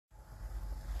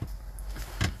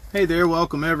Hey there,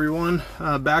 welcome everyone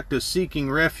back to Seeking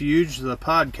Refuge, the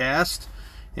podcast,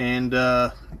 and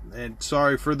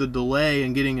sorry for the delay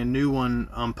in getting a new one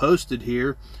posted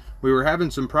here. We were having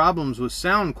some problems with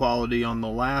sound quality on the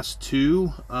last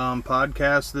two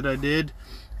podcasts that I did,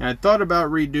 and I thought about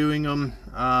redoing them,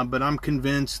 but I'm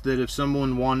convinced that if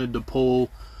someone wanted to pull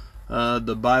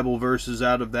the Bible verses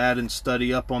out of that and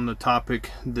study up on the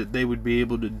topic, that they would be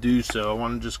able to do so. I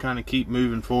want to just kind of keep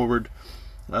moving forward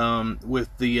with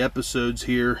the episodes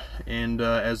here, and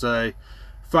as I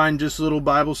find just little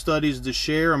Bible studies to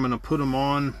share, I'm going to put them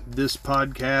on this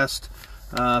podcast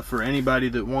for anybody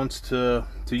that wants to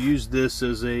use this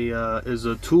as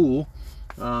a tool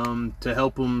to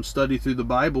help them study through the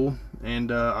Bible.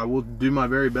 And I will do my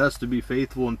very best to be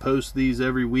faithful and post these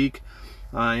every week.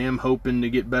 I am hoping to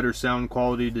get better sound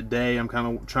quality today. I'm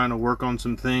kind of trying to work on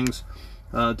some things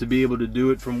to be able to do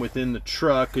it from within the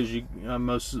truck, as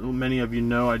many of you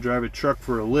know, I drive a truck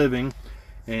for a living,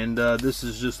 and this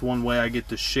is just one way I get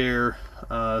to share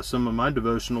some of my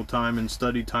devotional time and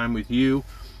study time with you.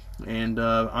 And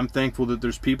I'm thankful that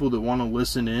there's people that want to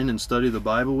listen in and study the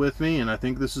Bible with me, and I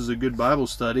think this is a good Bible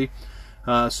study.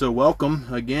 So welcome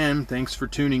again. Thanks for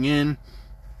tuning in.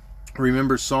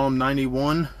 Remember Psalm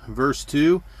 91 verse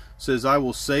 2 says, "I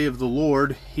will say of the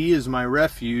Lord, He is my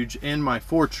refuge and my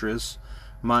fortress.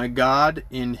 My God,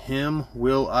 in Him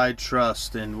will I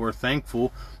trust." And we're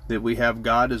thankful that we have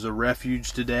God as a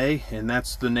refuge today, and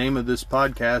that's the name of this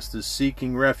podcast, is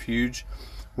Seeking Refuge,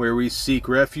 where we seek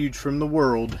refuge from the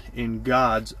world in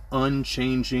God's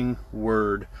unchanging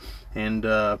Word. And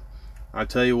I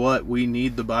tell you what, we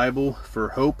need the Bible for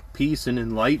hope, peace, and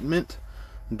enlightenment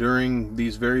during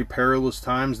these very perilous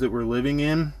times that we're living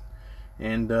in.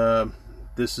 And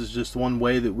this is just one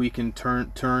way that we can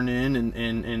turn in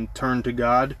and turn to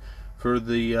God for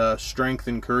the strength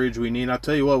and courage we need. I'll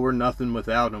tell you what, we're nothing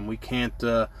without Him. We can't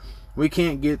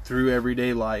get through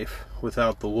everyday life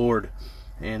without the Lord.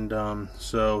 And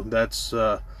so that's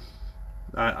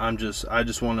I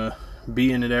just want to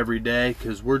be in it every day,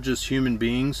 because we're just human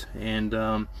beings,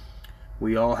 and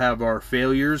we all have our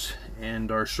failures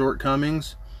and our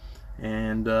shortcomings.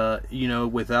 And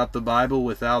without the Bible,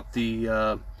 without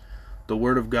the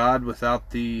Word of God, without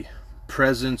the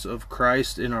presence of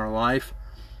Christ in our life,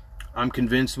 I'm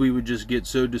convinced we would just get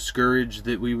so discouraged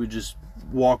that we would just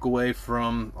walk away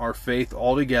from our faith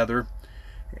altogether.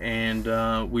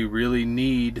 And we really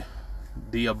need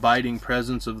the abiding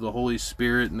presence of the Holy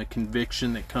Spirit and the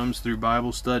conviction that comes through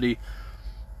Bible study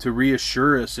to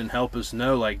reassure us and help us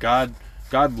know, like, God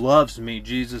loves me.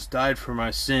 Jesus died for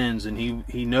my sins, and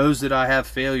He knows that I have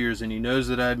failures, and He knows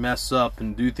that I mess up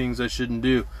and do things I shouldn't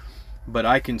do. But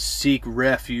I can seek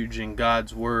refuge in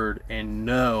God's Word and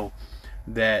know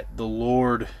that the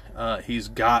Lord, He's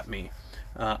got me.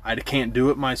 I can't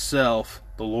do it myself.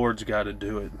 The Lord's got to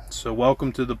do it. So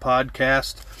welcome to the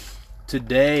podcast.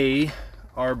 Today,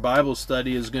 our Bible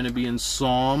study is going to be in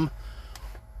Psalm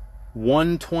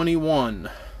 121,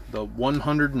 the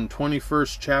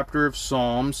 121st chapter of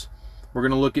Psalms. We're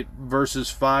going to look at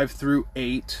verses 5 through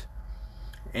 8.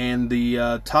 And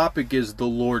the topic is the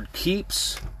Lord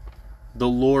keeps, the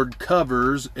Lord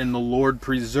covers, and the Lord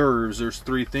preserves. There's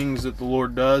three things that the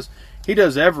Lord does. He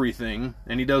does everything,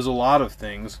 and He does a lot of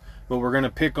things, but we're going to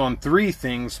pick on three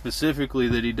things specifically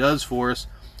that He does for us.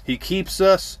 He keeps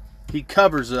us, He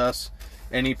covers us,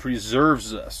 and He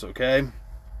preserves us, okay?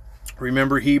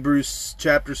 Remember Hebrews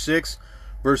chapter 6,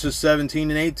 verses 17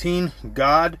 and 18?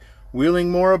 God, willing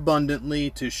more abundantly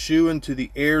to shew unto the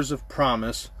heirs of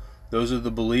promise, those are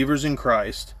the believers in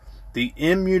Christ, the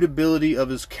immutability of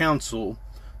His counsel,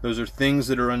 those are things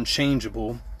that are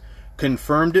unchangeable,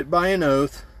 confirmed it by an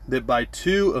oath, that by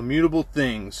two immutable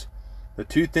things, the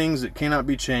two things that cannot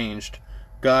be changed,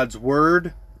 God's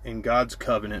word and God's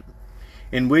covenant,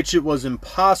 in which it was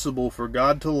impossible for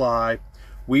God to lie,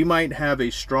 we might have a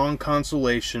strong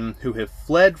consolation, who have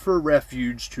fled for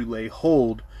refuge to lay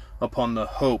hold upon the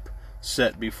hope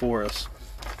set before us.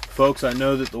 Folks, I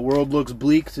know that the world looks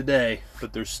bleak today,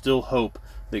 but there's still hope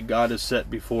that God has set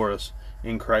before us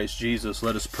in Christ Jesus.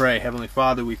 Let us pray. Heavenly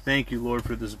Father, we thank You, Lord,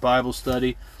 for this Bible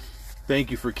study.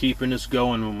 Thank You for keeping us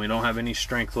going when we don't have any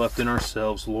strength left in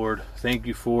ourselves, Lord. Thank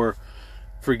You for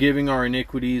forgiving our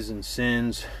iniquities and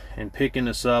sins and picking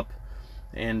us up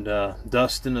and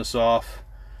dusting us off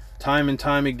time and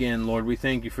time again, Lord. We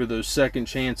thank You for those second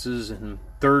chances and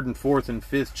third and fourth and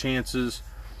fifth chances.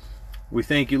 We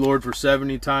thank You, Lord, for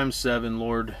 70 times 7,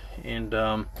 Lord.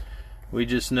 And we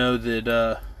just know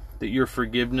that Your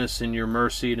forgiveness and Your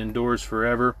mercy, it endures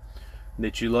forever.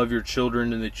 That You love Your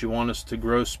children, and that You want us to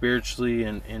grow spiritually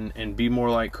and be more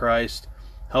like Christ.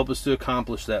 Help us to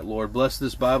accomplish that, Lord. Bless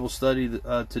this Bible study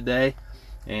today.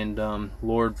 And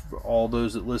Lord, for all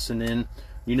those that listen in,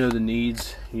 you know the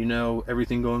needs. You know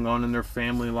everything going on in their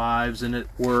family lives and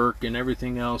at work and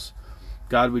everything else.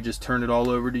 God, we just turn it all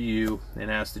over to you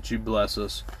and ask that you bless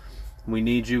us. We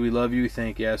need you. We love you. We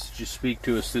thank you. Ask that you speak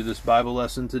to us through this Bible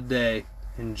lesson today.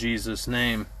 In Jesus'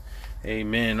 name,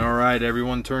 amen. All right,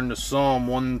 everyone, turn to Psalm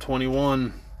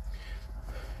 121.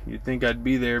 You'd think I'd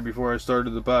be there before I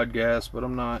started the podcast, but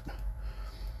I'm not.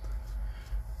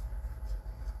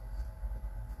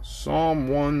 Psalm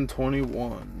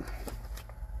 121.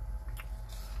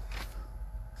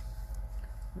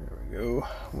 There we go.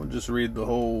 We'll just read the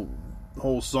whole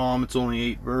psalm. It's only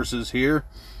 8 verses here.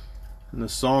 And the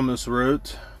psalmist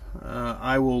wrote,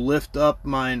 I will lift up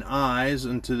mine eyes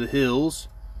unto the hills,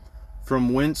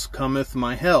 from whence cometh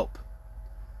my help.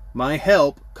 My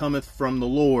help cometh from the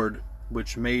Lord,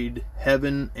 which made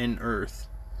heaven and earth.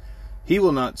 He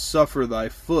will not suffer thy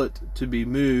foot to be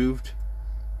moved.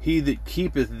 He that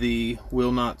keepeth thee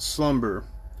will not slumber.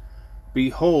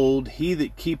 Behold, he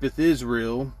that keepeth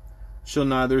Israel shall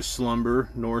neither slumber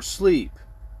nor sleep.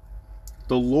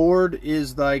 The Lord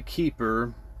is thy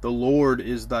keeper, the Lord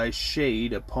is thy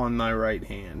shade upon thy right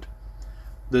hand.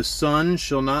 The sun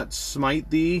shall not smite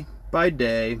thee by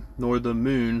day, nor the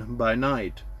moon by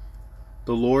night.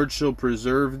 The Lord shall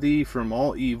preserve thee from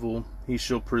all evil, he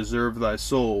shall preserve thy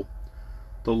soul.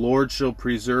 The Lord shall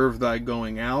preserve thy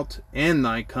going out and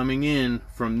thy coming in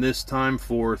from this time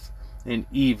forth and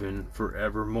even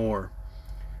forevermore.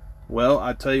 Well,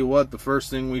 I tell you what, the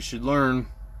first thing we should learn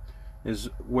is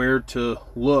where to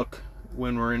look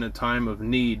when we're in a time of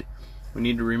need. We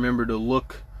need to remember to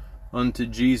look unto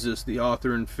Jesus, the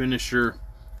author and finisher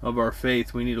of our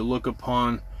faith. We need to look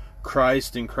upon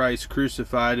Christ and Christ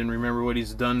crucified and remember what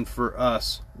he's done for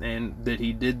us, and that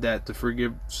he did that to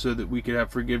forgive, so that we could have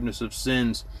forgiveness of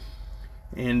sins.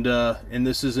 And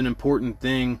this is an important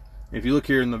thing. If you look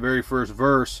here in the very first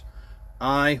verse,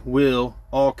 I will,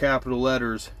 all capital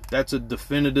letters, that's a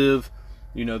definitive,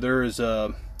 there is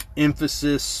a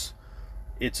emphasis.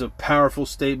 It's a powerful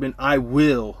statement. I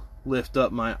will lift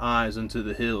up my eyes unto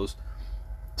the hills.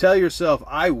 Tell yourself,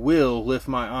 I will lift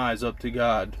my eyes up to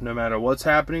God. No matter what's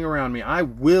happening around me, I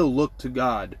will look to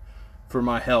God for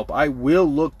my help. I will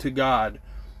look to God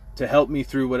to help me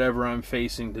through whatever I'm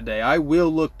facing today. I will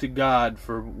look to God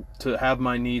to have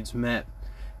my needs met.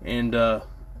 And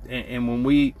when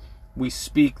we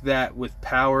speak that with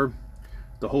power,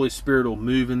 the Holy Spirit will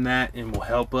move in that and will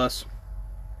help us.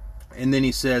 And then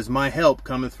he says, my help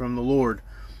cometh from the Lord.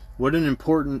 What an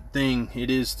important thing it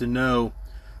is to know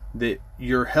that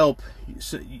your help,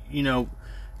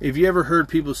 if you ever heard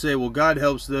people say, well, God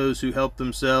helps those who help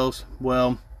themselves,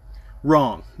 well,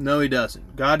 wrong. No, he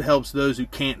doesn't. God helps those who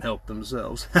can't help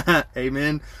themselves.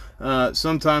 Amen.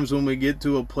 Sometimes when we get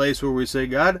to a place where we say,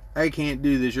 God, I can't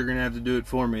do this, you're going to have to do it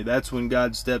for me. That's when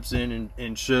God steps in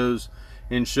and shows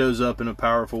up in a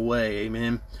powerful way.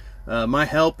 Amen. My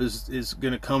help is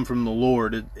going to come from the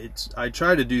Lord. I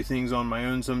try to do things on my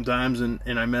own sometimes, and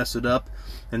I mess it up,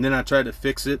 and then I try to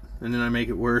fix it, and then I make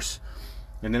it worse,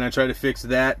 and then I try to fix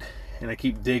that, and I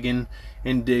keep digging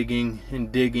and digging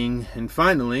and digging, and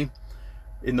finally,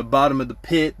 in the bottom of the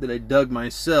pit that I dug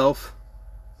myself,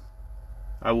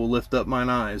 I will lift up mine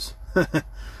eyes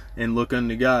and look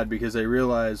unto God, because I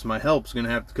realize my help's going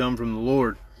to have to come from the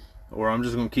Lord, or I'm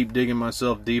just going to keep digging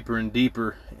myself deeper and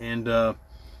deeper. And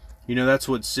that's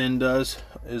what sin does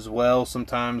as well.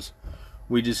 Sometimes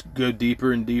we just go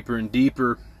deeper and deeper and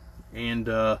deeper. And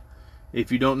if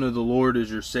you don't know the Lord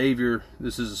as your Savior,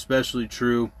 this is especially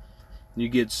true. You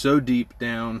get so deep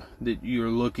down that you're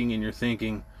looking and you're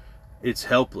thinking it's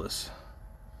helpless.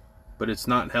 But it's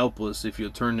not helpless if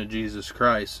you'll turn to Jesus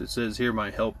Christ. It says here,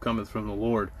 my help cometh from the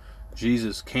Lord.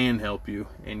 Jesus can help you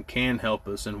and can help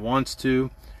us and wants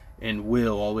to and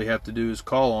will. All we have to do is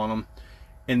call on him.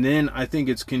 And then I think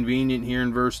it's convenient here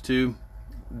in verse 2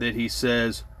 that he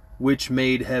says, which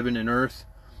made heaven and earth.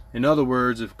 In other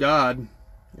words, if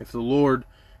the Lord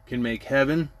can make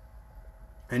heaven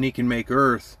and he can make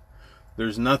earth,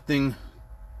 there's nothing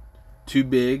too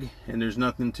big and there's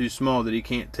nothing too small that he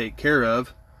can't take care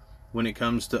of when it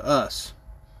comes to us.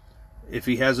 If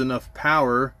he has enough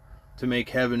power to make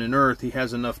heaven and earth, he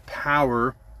has enough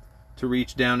power to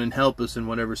reach down and help us in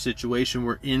whatever situation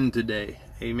we're in today.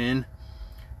 Amen.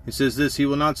 It says this, he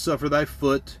will not suffer thy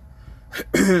foot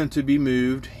to be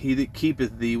moved. He that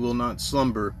keepeth thee will not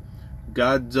slumber.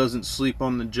 God doesn't sleep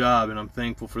on the job, and I'm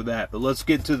thankful for that. But let's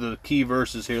get to the key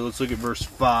verses here. Let's look at verse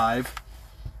 5,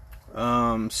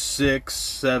 6,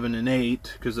 7, and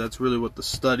 8, because that's really what the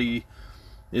study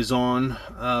is on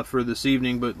for this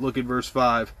evening. But look at verse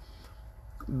 5.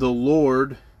 the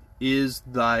Lord is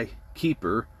thy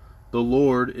keeper. The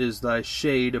Lord is thy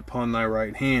shade upon thy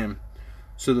right hand.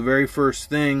 So the very first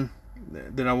thing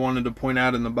that I wanted to point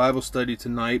out in the Bible study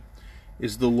tonight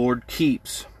is the Lord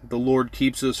keeps. The Lord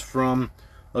keeps us from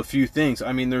a few things.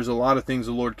 I mean, there's a lot of things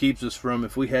the Lord keeps us from.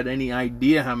 If we had any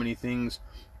idea how many things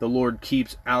the Lord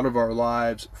keeps out of our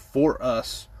lives for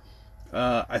us,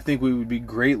 I think we would be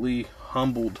greatly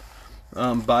humbled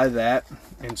by that.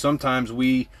 And sometimes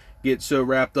we get so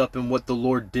wrapped up in what the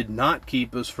Lord did not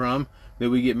keep us from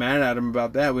that we get mad at him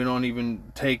about that. We don't even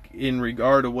take in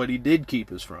regard to what he did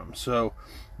keep us from. So,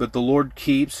 but the Lord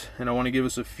keeps, and I want to give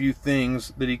us a few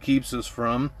things that he keeps us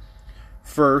from.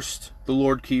 First, the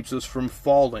Lord keeps us from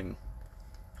falling.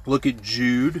 Look at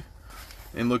Jude,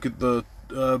 and look at the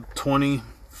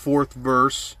 24th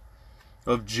verse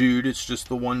of Jude. It's just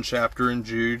the one chapter in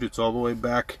Jude. It's all the way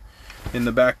back in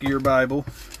the back of your Bible,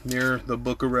 near the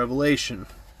book of Revelation.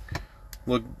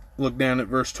 Look down at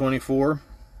verse 24.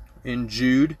 In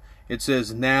Jude, it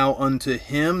says, "Now unto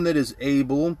him that is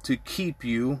able to keep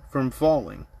you from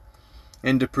falling,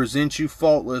 and to present you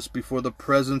faultless before the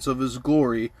presence of his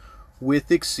glory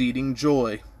with exceeding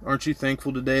joy." Aren't you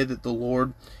thankful today that the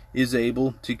Lord is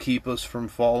able to keep us from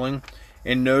falling?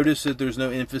 And notice that there's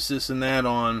no emphasis in that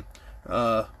on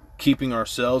keeping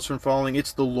ourselves from falling.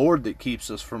 It's the Lord that keeps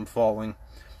us from falling.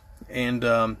 And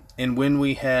when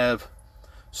we have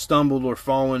stumbled or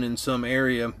fallen in some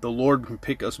area, the Lord can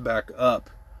pick us back up.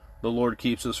 The Lord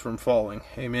keeps us from falling.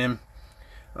 Amen.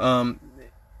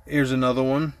 Here's another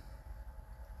one.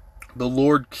 The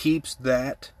Lord keeps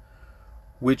that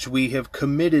which we have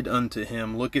committed unto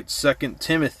him. Look at 2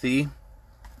 Timothy.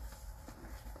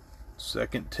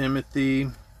 2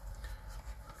 Timothy.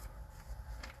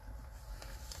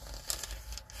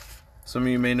 Some of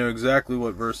you may know exactly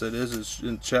what verse that is.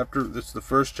 It's the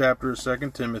first chapter of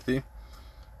 2 Timothy.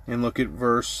 And look at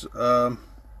verse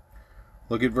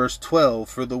 12.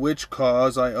 "For the which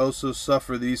cause I also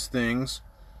suffer these things.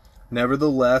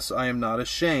 Nevertheless, I am not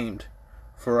ashamed,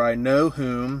 for I know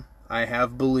whom I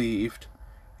have believed,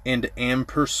 and am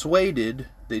persuaded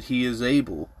that he is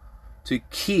able to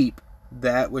keep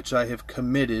that which I have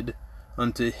committed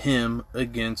unto him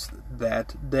against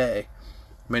that day."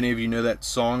 Many of you know that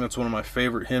song. It's one of my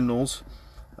favorite hymnals.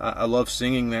 I love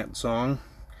singing that song.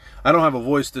 I don't have a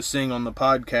voice to sing on the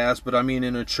podcast, but I mean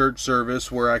in a church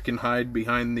service where I can hide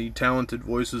behind the talented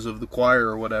voices of the choir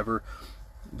or whatever.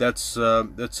 That's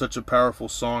such a powerful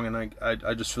song, and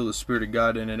I just feel the Spirit of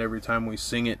God in it every time we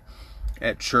sing it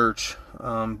at church.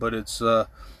 But it's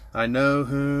 "I know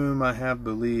whom I have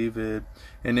believed,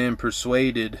 and am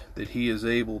persuaded that he is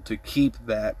able to keep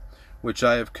that which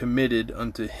I have committed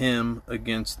unto him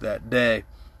against that day."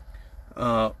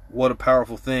 What a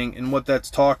powerful thing. And what that's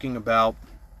talking about,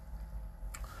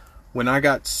 when I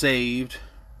got saved,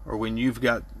 or when you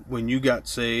got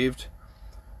saved,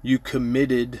 you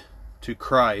committed to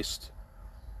Christ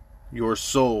your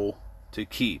soul to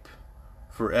keep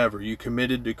forever. You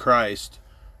committed to Christ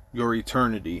your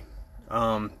eternity,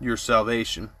 your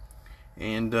salvation.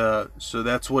 And so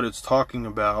that's what it's talking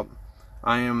about.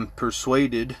 I am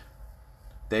persuaded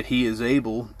that he is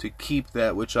able to keep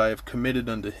that which I have committed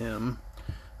unto him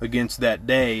against that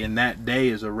day. And that day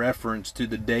is a reference to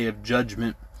the day of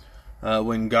judgment,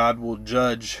 when God will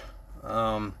judge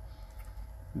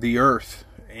the earth,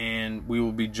 and we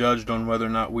will be judged on whether or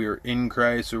not we are in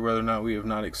Christ or whether or not we have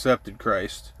not accepted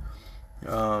Christ.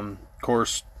 Of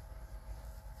course,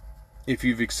 if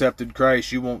you've accepted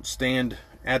Christ, you won't stand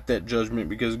at that judgment,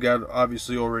 because God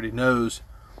obviously already knows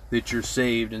that you're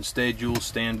saved. Instead, you will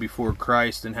stand before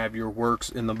Christ and have your works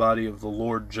in the body of the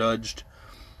Lord judged.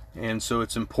 And so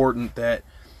it's important that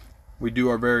we do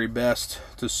our very best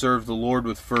to serve the Lord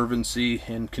with fervency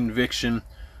and conviction.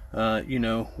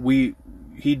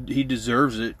 He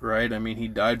deserves it, right? I mean, he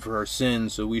died for our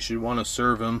sins, so we should want to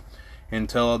serve him and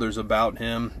tell others about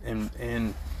him,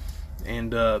 and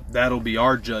that'll be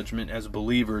our judgment as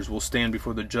believers. We'll stand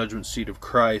before the judgment seat of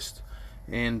Christ.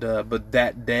 And but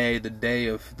that day, the day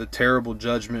of the terrible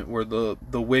judgment, where the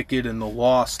wicked and the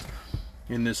lost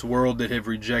in this world that have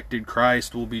rejected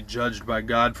Christ will be judged by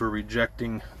God for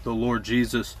rejecting the Lord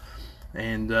Jesus,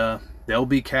 and they'll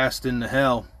be cast into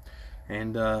hell,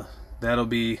 and that'll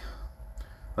be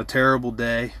a terrible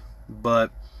day.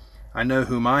 But I know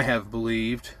whom I have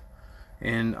believed,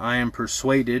 and I am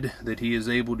persuaded that he is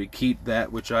able to keep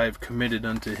that which I have committed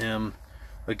unto him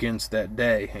against that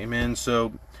day. Amen.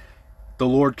 So the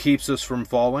Lord keeps us from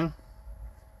falling.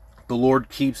 The Lord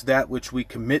keeps that which we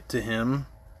commit to him.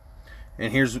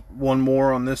 And here's one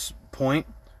more on this point.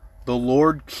 The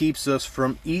Lord keeps us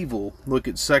from evil. Look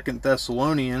at 2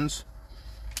 Thessalonians,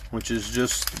 which is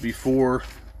just before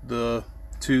the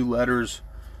two letters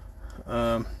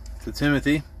to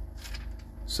Timothy,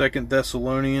 2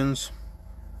 Thessalonians,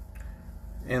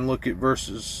 and look at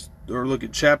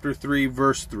chapter 3,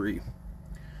 verse 3.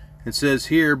 It says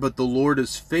here, "But the Lord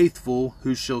is faithful,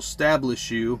 who shall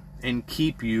establish you and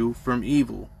keep you from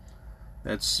evil."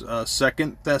 That's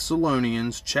 2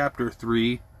 Thessalonians chapter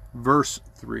 3, verse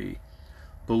 3.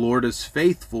 The Lord is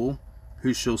faithful,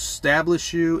 who shall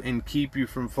establish you and keep you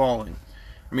from falling.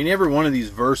 I mean, every one of these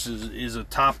verses is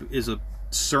a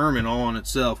sermon all on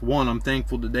itself. One, I'm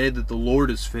thankful today that the Lord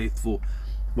is faithful.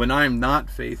 When I am not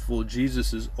faithful,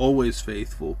 Jesus is always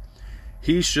faithful.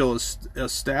 He shall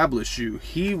establish you.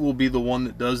 He will be the one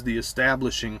that does the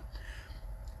establishing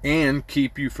and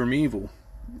keep you from evil.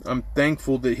 I'm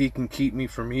thankful that He can keep me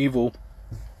from evil.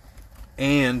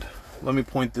 And let me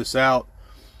point this out.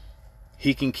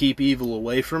 He can keep evil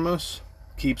away from us,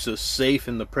 keeps us safe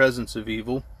in the presence of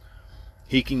evil.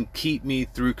 He can keep me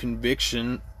through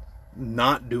conviction,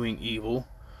 not doing evil.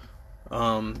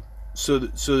 So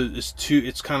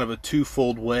it's kind of a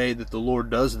twofold way that the Lord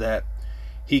does that.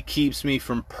 He keeps me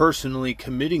from personally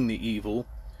committing the evil,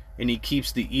 and He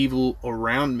keeps the evil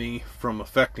around me from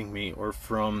affecting me or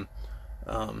from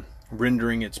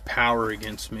rendering its power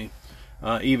against me.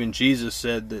 Even Jesus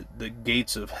said that the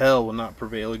gates of hell will not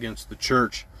prevail against the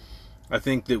church. I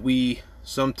think that we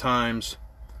sometimes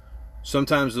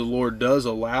the Lord does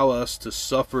allow us to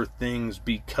suffer things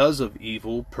because of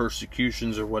evil,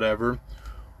 persecutions or whatever.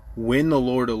 When the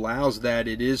Lord allows that,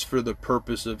 it is for the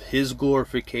purpose of His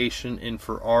glorification and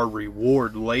for our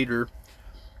reward later.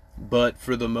 But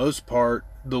for the most part,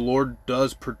 the Lord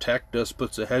does protect us,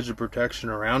 puts a hedge of protection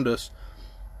around us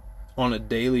on a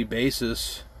daily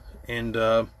basis. And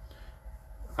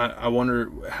I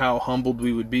wonder how humbled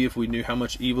we would be if we knew how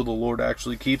much evil the Lord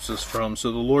actually keeps us from.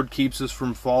 So the Lord keeps us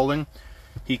from falling.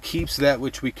 He keeps that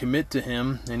which we commit to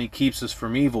Him, and He keeps us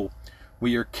from evil.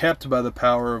 We are kept by the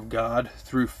power of God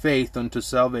through faith unto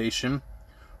salvation,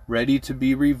 ready to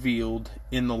be revealed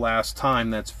in the last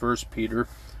time. That's 1 Peter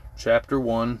chapter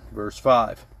 1, verse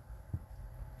 5.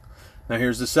 Now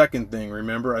here's the second thing.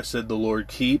 Remember, I said the Lord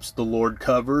keeps, the Lord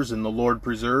covers, and the Lord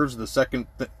preserves. The second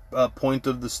point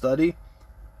of the study,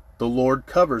 the Lord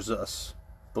covers us.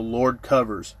 The Lord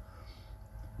covers.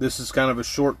 This is kind of a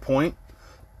short point,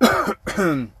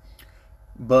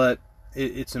 but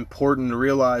it's important to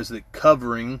realize that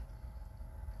covering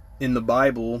in the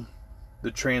Bible,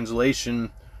 the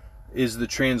translation is the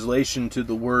translation to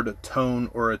the word atone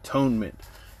or atonement.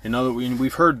 In other words,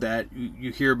 we've heard that.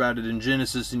 You hear about it in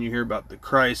Genesis, and you hear about the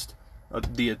Christ,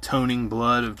 the atoning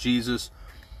blood of Jesus.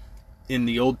 In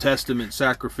the Old Testament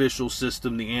sacrificial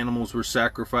system, the animals were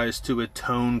sacrificed to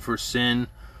atone for sin.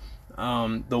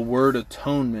 The word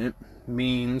atonement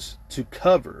means to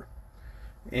cover.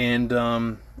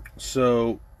 And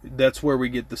so that's where we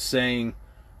get the saying,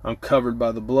 "I'm covered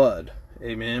by the blood."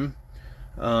 Amen.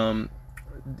 We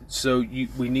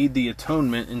need the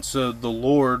atonement, and so the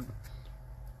Lord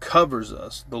covers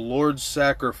us. The Lord's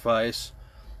sacrifice,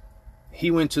 He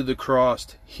went to the cross,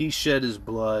 He shed His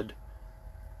blood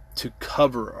to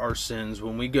cover our sins.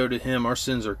 When we go to Him, our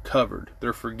sins are covered.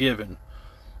 They're forgiven.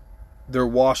 They're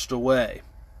washed away.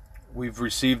 We've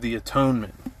received the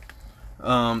atonement.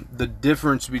 The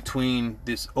difference between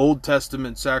this Old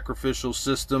Testament sacrificial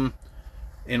system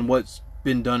and what's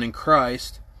been done in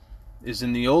Christ is,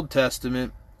 in the Old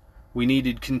Testament, we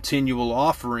needed continual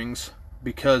offerings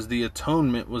because the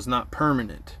atonement was not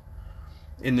permanent.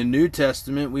 In the New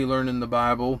Testament, we learn in the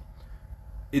Bible,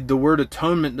 the word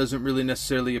atonement doesn't really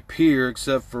necessarily appear,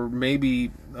 except for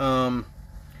maybe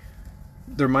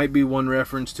there might be one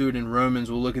reference to it in Romans.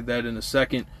 We'll look at that in a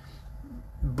second.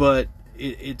 But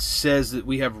it says that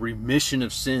we have remission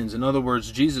of sins. In other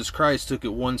words, Jesus Christ took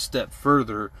it one step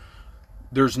further.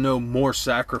 There's no more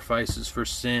sacrifices for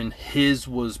sin. His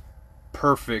was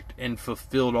perfect and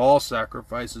fulfilled all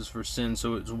sacrifices for sin,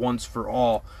 so it's once for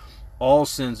all. All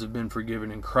sins have been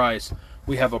forgiven in Christ.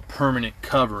 We have a permanent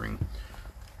covering,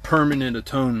 permanent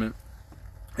atonement,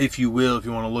 if you will, if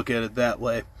you want to look at it that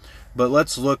way. But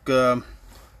let's look at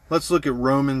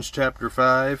Romans chapter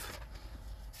 5.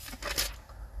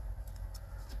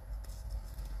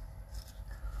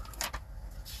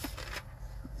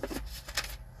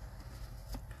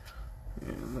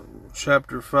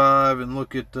 Chapter 5, and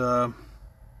look at so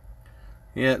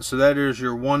that is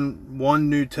your one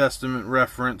New Testament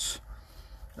reference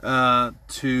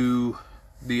to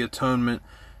the atonement.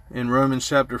 In Romans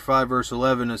chapter 5 verse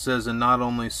 11, it says, "And not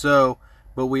only so,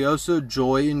 but we also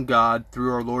joy in God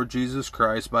through our Lord Jesus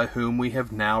Christ, by whom we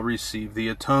have now received the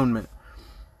atonement."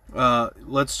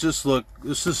 Let's just look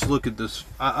at this.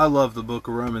 I love the book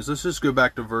of Romans. Let's just go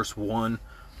back to verse 1.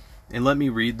 And let me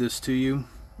read this to you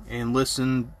and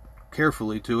listen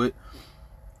carefully to it.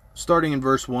 Starting in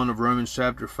verse 1 of Romans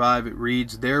chapter 5, it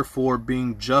reads, "Therefore,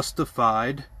 being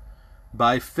justified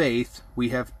by faith, we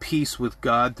have peace with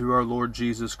God through our Lord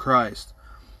Jesus Christ."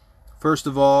 First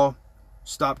of all,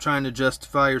 stop trying to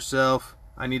justify yourself.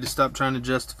 I need to stop trying to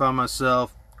justify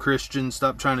myself. Christians,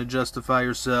 stop trying to justify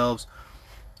yourselves.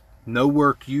 No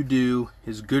work you do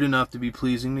is good enough to be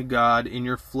pleasing to God in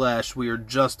your flesh. We are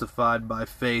justified by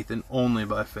faith and only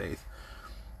by faith.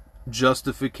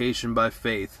 Justification by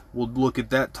faith. We'll look at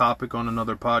that topic on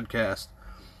another podcast.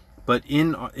 But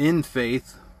in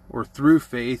faith, or through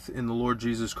faith in the Lord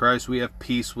Jesus Christ, we have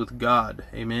peace with God.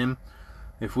 Amen.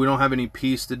 If we don't have any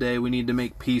peace today, we need to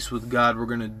make peace with God. We're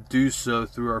going to do so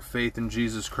through our faith in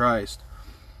Jesus Christ.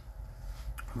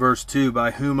 Verse 2,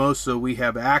 "By whom also we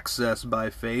have access by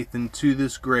faith into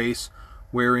this grace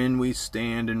wherein we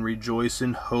stand and rejoice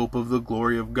in hope of the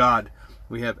glory of God."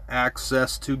 We have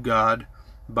access to God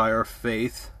by our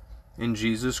faith in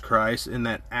Jesus Christ, and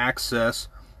that access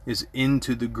is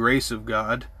into the grace of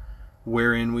God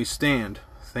wherein we stand.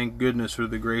 Thank goodness for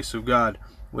the grace of God.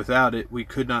 Without it, we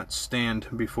could not stand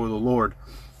before the Lord.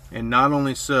 And not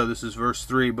only so, this is verse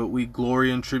 3, "But we glory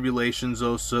in tribulations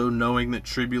also, knowing that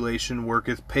tribulation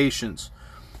worketh patience."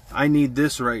 I need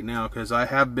this right now, because I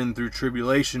have been through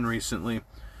tribulation recently,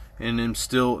 and am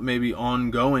still maybe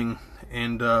ongoing.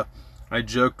 And I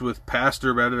joked with Pastor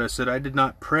about it. I said I did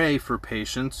not pray for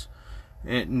patience,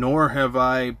 nor have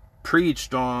I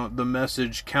preached on the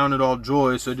message, "Count it all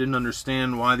joy," so I didn't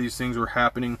understand why these things were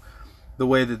happening the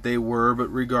way that they were.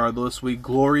 But regardless, we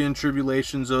glory in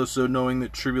tribulations also, knowing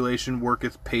that tribulation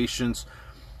worketh patience,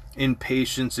 in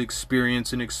patience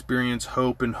experience, and experience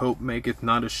hope, and hope maketh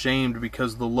not ashamed,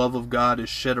 because the love of God is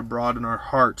shed abroad in our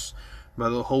hearts by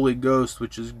the Holy Ghost,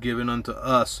 which is given unto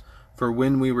us. For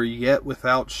when we were yet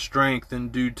without strength, in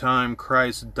due time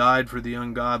Christ died for the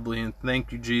ungodly. And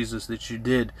thank you, Jesus, that you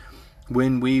did.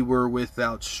 When we were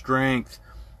without strength.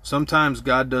 Sometimes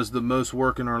God does the most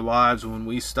work in our lives when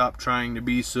we stop trying to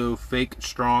be so fake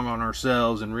strong on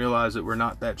ourselves and realize that we're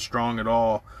not that strong at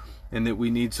all, and that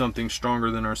we need something stronger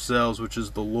than ourselves, which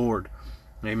is the Lord.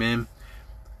 Amen.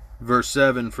 Verse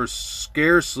 7, "For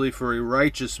scarcely for a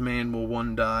righteous man will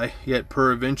one die, yet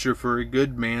peradventure for a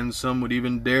good man some would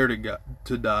even dare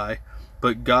to die.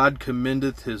 But God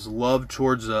commendeth his love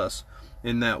towards us,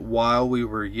 in that while we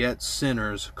were yet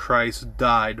sinners, Christ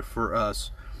died for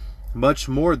us. Much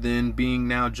more then, being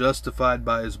now justified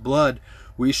by his blood,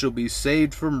 we shall be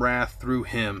saved from wrath through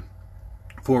him.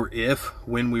 For if,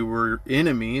 when we were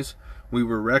enemies, we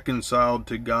were reconciled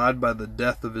to God by the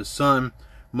death of his Son,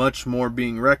 much more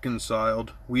being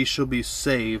reconciled, we shall be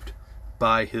saved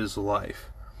by his life.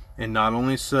 And not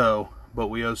only so, but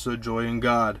we also joy in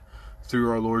God through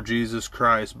our Lord Jesus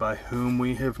Christ, by whom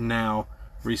we have now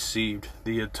received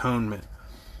the atonement."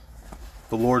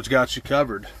 The Lord's got you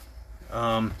covered.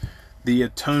 The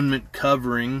atonement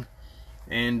covering,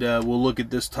 and we'll look at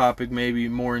this topic maybe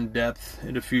more in depth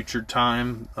at a future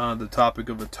time, the topic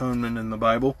of atonement in the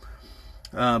Bible.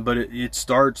 But it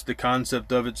starts, the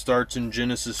concept of it starts in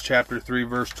Genesis chapter 3,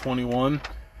 verse 21,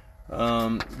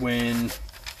 when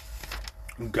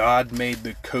God made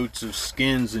the coats of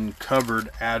skins and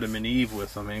covered Adam and Eve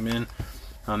with them. Amen.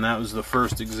 That was the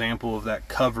first example of that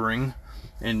covering.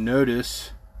 And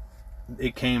notice,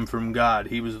 it came from God.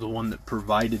 He was the one that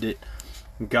provided it.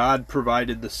 God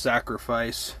provided the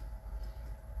sacrifice.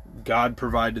 God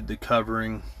provided the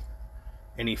covering.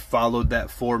 And he followed that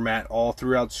format all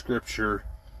throughout Scripture.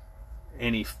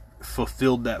 And he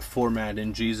fulfilled that format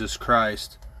in Jesus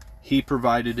Christ. He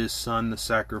provided his Son, the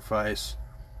sacrifice,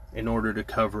 in order to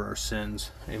cover our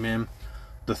sins. Amen.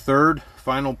 The third,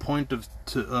 final point of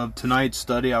tonight's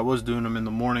study, I was doing them in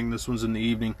the morning. This one's in the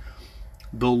evening.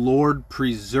 The Lord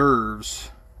preserves.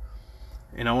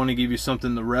 And I want to give you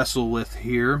something to wrestle with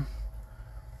here.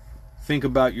 Think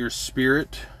about your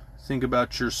spirit. Think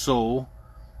about your soul.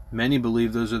 Many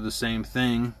believe those are the same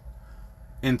thing.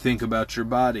 And think about your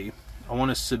body. I want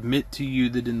to submit to you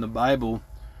that in the Bible,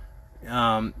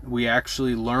 we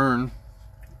actually learn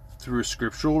through a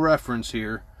scriptural reference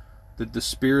here that the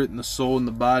spirit and the soul and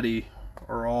the body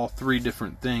are all three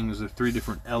different things. They're three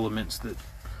different elements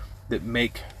that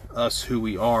make us who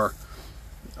we are.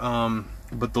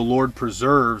 But the Lord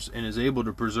preserves and is able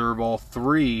to preserve all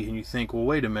three. And you think, well,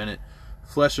 wait a minute.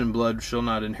 Flesh and blood shall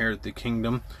not inherit the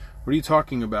kingdom. What are you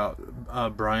talking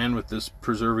about, Brian, with this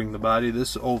preserving the body?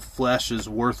 This old flesh is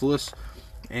worthless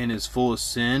and is full of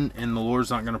sin, and the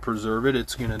Lord's not going to preserve it.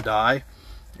 It's going to die.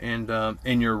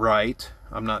 And you're right.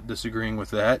 I'm not disagreeing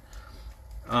with that.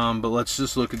 But let's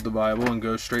just look at the Bible and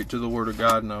go straight to the Word of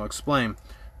God, and I'll explain.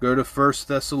 go to 1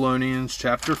 Thessalonians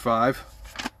chapter 5.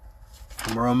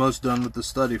 And we're almost done with the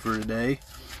study for today.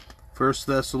 1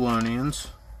 Thessalonians.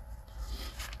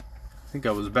 I think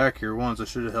I was back here once. I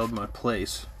should have held my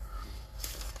place.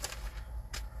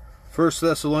 1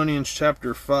 Thessalonians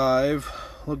chapter 5.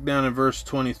 Look down at verse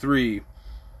 23.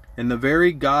 And the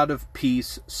very God of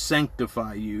peace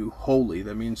sanctify you wholly.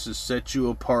 That means to set you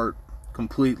apart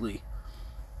completely.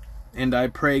 And I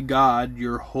pray God,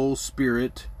 your whole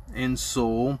spirit and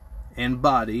soul and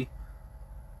body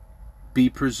be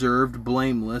preserved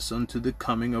blameless unto the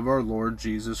coming of our Lord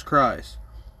Jesus Christ.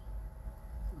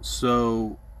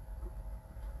 So,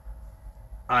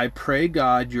 I pray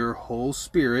God, your whole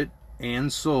spirit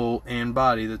and soul and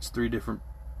body. That's three different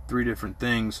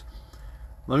things.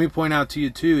 Let me point out to you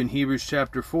too, in Hebrews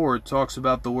chapter 4, it talks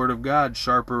about the Word of God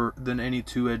sharper than any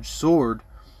two-edged sword.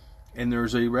 And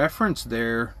there's a reference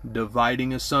there,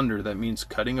 dividing asunder. That means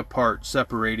cutting apart,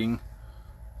 separating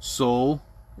soul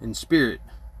and spirit.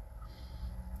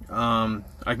 I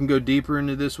can go deeper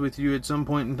into this with you at some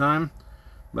point in time,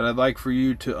 but I'd like for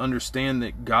you to understand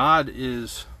that God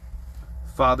is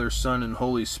Father, Son, and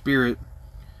Holy Spirit,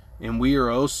 and we are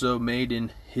also made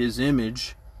in His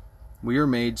image. We are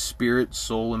made spirit,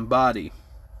 soul, and body.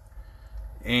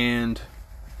 And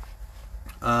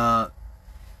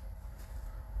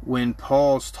when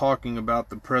Paul's talking about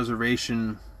the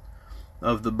preservation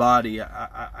of the body,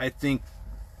 I think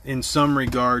in some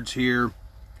regards here,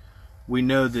 we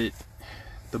know that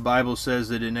the Bible says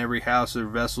that in every house there are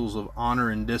vessels of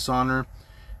honor and dishonor.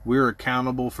 We're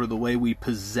accountable for the way we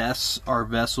possess our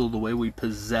vessel, the way we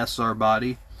possess our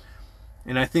body.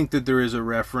 And I think that there is a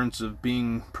reference of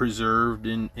being preserved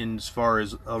in as far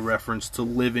as a reference to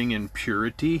living in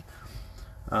purity.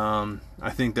 I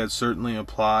think that certainly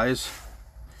applies.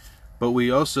 But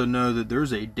we also know that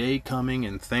there's a day coming,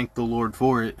 and thank the Lord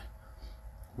for it,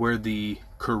 where the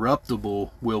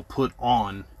corruptible will put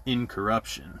on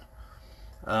incorruption.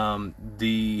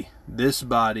 This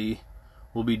body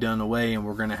will be done away, and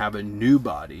we're going to have a new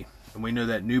body. And we know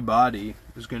that new body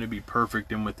is going to be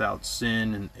perfect and without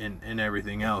sin and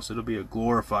everything else. It'll be a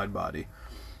glorified body.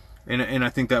 And I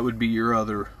think that would be your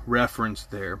other reference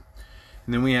there.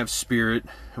 And then we have spirit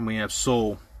and we have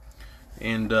soul.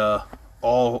 And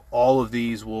all of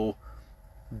these will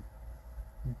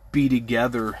be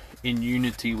together in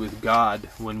unity with God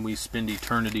when we spend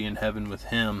eternity in heaven with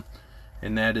Him.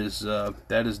 And that is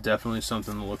definitely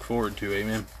something to look forward to.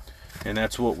 Amen. And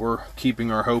that's what we're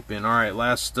keeping our hope in. All right,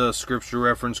 last scripture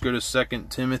reference, go to 2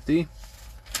 Timothy.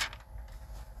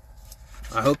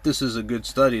 I hope this is a good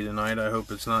study tonight. I hope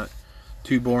it's not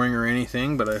too boring or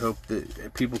anything, but I hope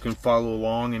that people can follow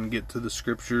along and get to the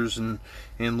scriptures and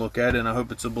look at it, and I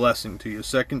hope it's a blessing to you.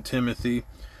 2 Timothy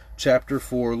chapter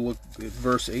 4, look at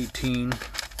verse 18.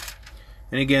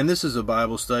 And again, this is a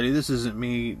Bible study. This isn't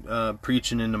me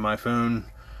preaching into my phone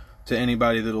to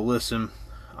anybody that'll listen.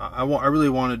 I really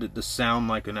wanted it to sound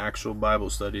like an actual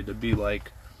Bible study, to be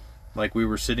like we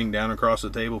were sitting down across the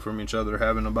table from each other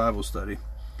having a Bible study.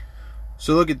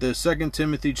 So look at this, 2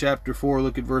 Timothy chapter 4,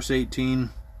 look at verse 18.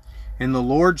 And the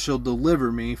Lord shall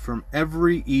deliver me from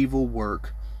every evil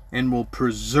work, and will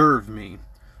preserve me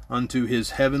unto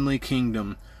His heavenly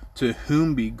kingdom, to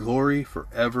whom be glory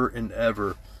forever and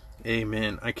ever.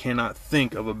 Amen. I cannot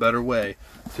think of a better way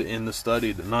to end the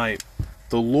study tonight.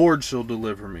 The Lord shall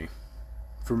deliver me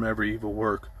from every evil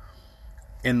work,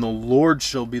 and the Lord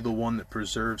shall be the one that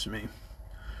preserves me.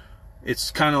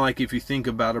 It's kind of like if you think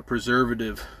about a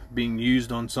preservative being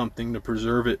used on something to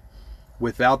preserve it.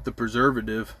 Without the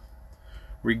preservative,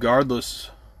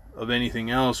 regardless of anything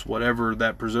else, whatever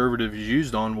that preservative is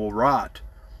used on will rot.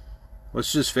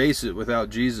 Let's just face it,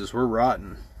 without Jesus, we're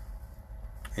rotten.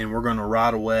 And we're going to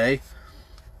rot away.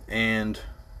 And,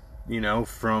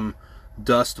 from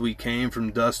dust we came,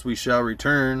 from dust we shall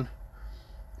return.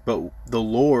 But the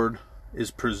Lord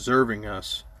is preserving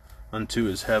us unto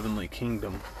His heavenly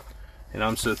kingdom. And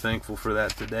I'm so thankful for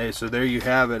that today. So there you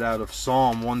have it out of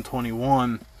Psalm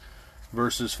 121,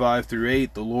 verses 5 through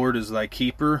 8. The Lord is thy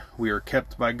keeper. We are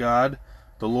kept by God.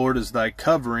 The Lord is thy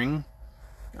covering.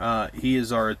 He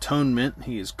is our atonement.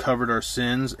 He has covered our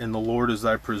sins. And the Lord is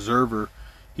thy preserver.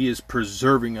 He is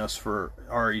preserving us for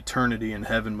our eternity in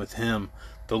heaven with Him.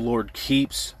 The Lord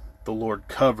keeps, the Lord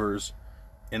covers,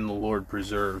 and the Lord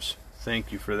preserves.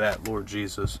 Thank you for that, Lord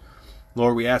Jesus.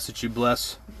 Lord, we ask that you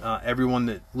bless everyone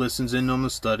that listens in on the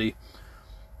study.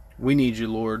 We need you,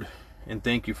 Lord, and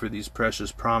thank you for these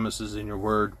precious promises in your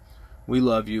word. We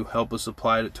love you. Help us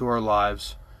apply it to our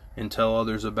lives and tell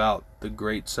others about the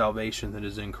great salvation that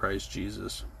is in Christ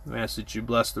Jesus. We ask that you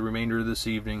bless the remainder of this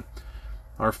evening,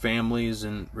 our families,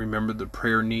 and remember the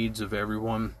prayer needs of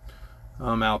everyone.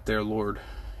 out there, Lord.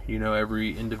 You know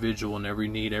every individual and every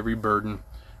need, every burden.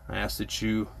 I ask that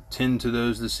you tend to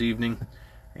those this evening.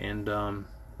 And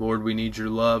Lord, we need your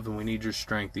love and we need your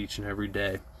strength each and every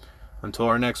day. Until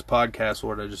our next podcast,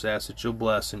 Lord, I just ask that you'll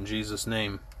bless in Jesus'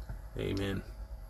 name. Amen.